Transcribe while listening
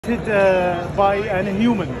by a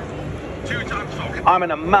human. I'm an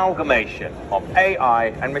amalgamation of AI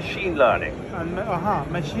and machine learning.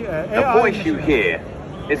 The voice you hear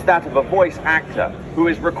is that of a voice actor who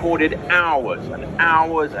has recorded hours and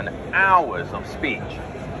hours and hours of speech.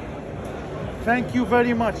 Thank you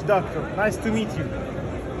very much, Doctor. Nice to meet you.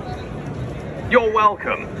 You're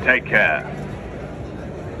welcome. Take care.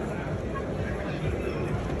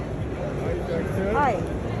 Hi.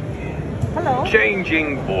 Hello.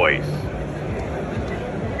 Changing voice.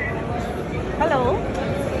 Hello.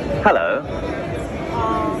 Hello.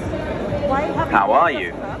 Why have you How are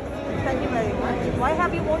you? Scrubs? Thank you very much. Why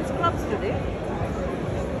have you worn scrubs today?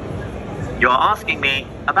 You're asking me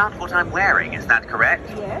about what I'm wearing, is that correct?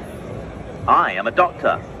 Yes. I am a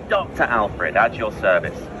doctor. Dr. Alfred, at your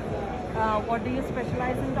service. What do you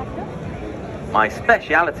specialize in, doctor? My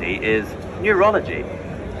speciality is neurology.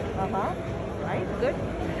 Right, good.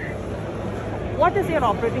 What is your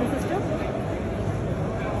operating system?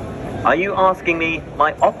 Are you asking me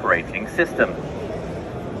my operating system?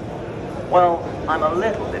 Well, I'm a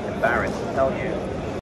little bit embarrassed to tell you.